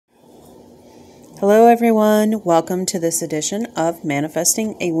Hello everyone, welcome to this edition of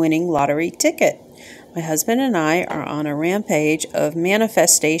Manifesting a Winning Lottery Ticket. My husband and I are on a rampage of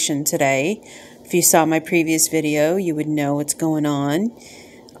manifestation today. If you saw my previous video, you would know what's going on.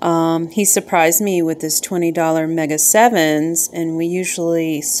 He surprised me with this $20 Mega 7's, and we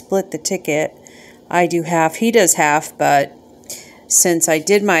usually split the ticket. I do half, he does half, but since I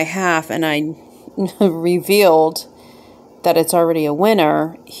did my half and I revealed that it's already a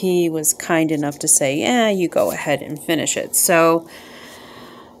winner, he was kind enough to say, yeah, you go ahead and finish it. So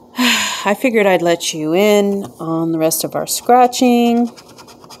I figured I'd let you in on the rest of our scratching.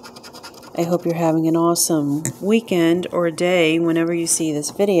 I hope you're having an awesome weekend or day whenever you see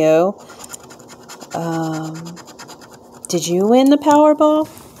this video. Did you win the Powerball?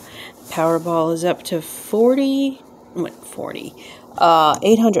 Powerball is up to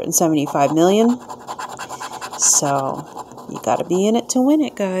 875 million. So you got to be in it to win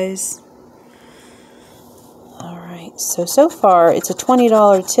it, guys. All right. So far it's a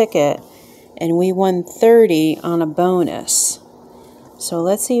 $20 ticket, and we won 30 on a bonus. So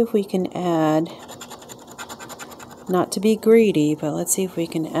let's see if we can add, not to be greedy, but let's see if we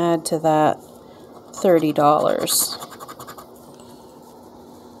can add to that $30.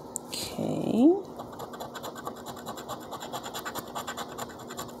 Okay.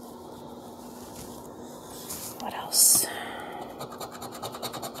 What else?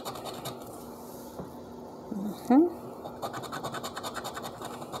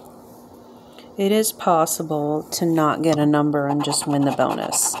 It is possible to not get a number and just win the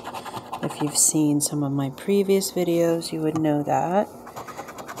bonus. If you've seen some of my previous videos, you would know that.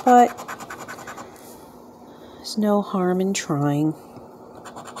 But there's no harm in trying.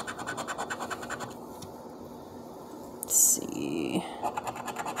 Let's see.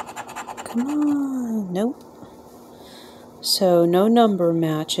 Come on. Nope. So no number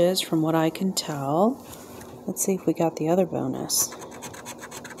matches from what I can tell. Let's see if we got the other bonus.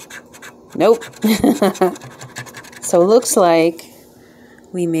 Nope. So it looks like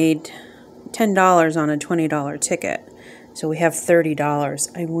we made $10 on a $20 ticket. So we have $30.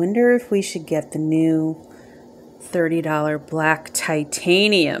 I wonder if we should get the new $30 black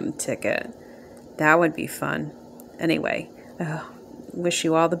titanium ticket. That would be fun. Anyway, wish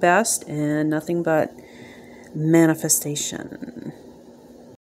you all the best and nothing but manifestation.